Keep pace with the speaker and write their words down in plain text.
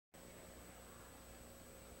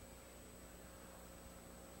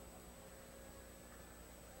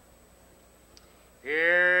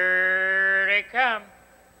they come.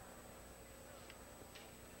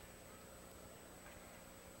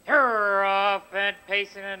 They're off and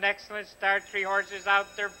pacing an excellent start. 3 horses out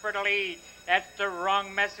there for the lead. That's the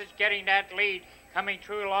wrong message getting that lead. Coming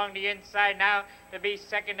through along the inside now to be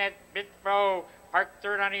second at Bitbro. Parked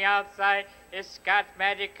third on the outside is Scott's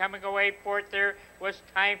Magic. Coming away fourth there was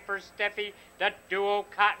Time for Steffi. The duo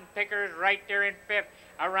Cotton Picker is right there in fifth.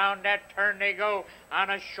 Around that turn they go on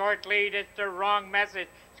a short lead. It's the wrong message.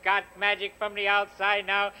 Scott's Magic from the outside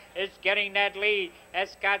now is getting that lead.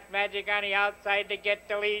 As Scott's Magic on the outside to get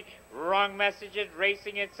the lead. Wrong message is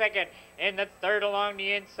racing in second. In the third along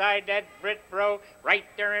the inside, that Britbro right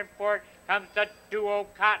there in fourth. Comes the duo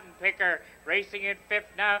Cotton Picker. Racing in fifth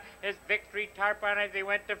now is Victory Tarpon as they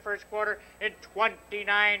went the first quarter in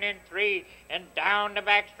 29-3. And down the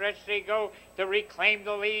backstretch they go to reclaim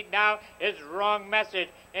the lead now is Wrong Message.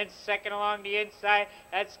 In second along the inside,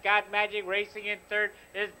 that's Scott Magic. Racing in third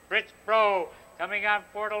is Brits Pro. Coming on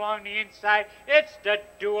fourth along the inside, it's the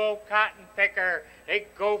duo Cotton Picker. They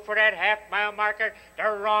go for that half-mile marker. The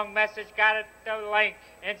Wrong Message got it to length.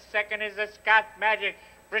 In second is the Scott Magic.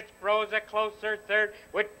 Brits Pro's a closer third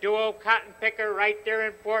with duo Cotton Picker right there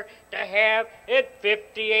in fourth to have it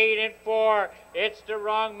 58-4. It's the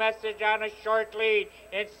Wrong Message on a short lead.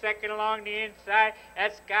 In second along the inside,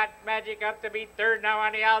 that's Scott Magic up to be third now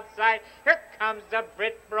on the outside. Here comes the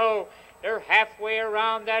Brit Pro. They're halfway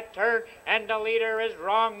around that turn, and the leader is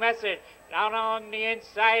Wrong Message. Down on the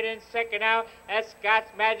inside in second out, that's Scott's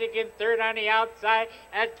Magic in third on the outside.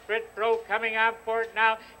 That's Brit Pro coming on fourth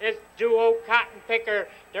now is duo Cotton Picker.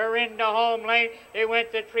 They're in the home lane. They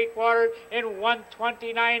went to 3/4 in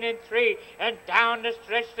 129-3. And down the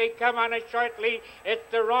stretch they come on a short lead. It's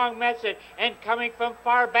the Wrong Message. And coming from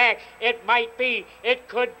far back, it might be, it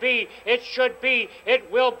could be, it should be, it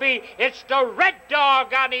will be. It's the Red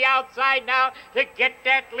Dog on the outside now to get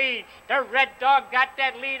that lead. The Red Dog got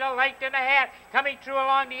that lead a length and a half. Coming through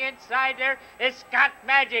along the inside there is Scott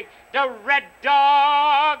Magic. The Red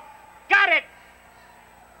Dog got it.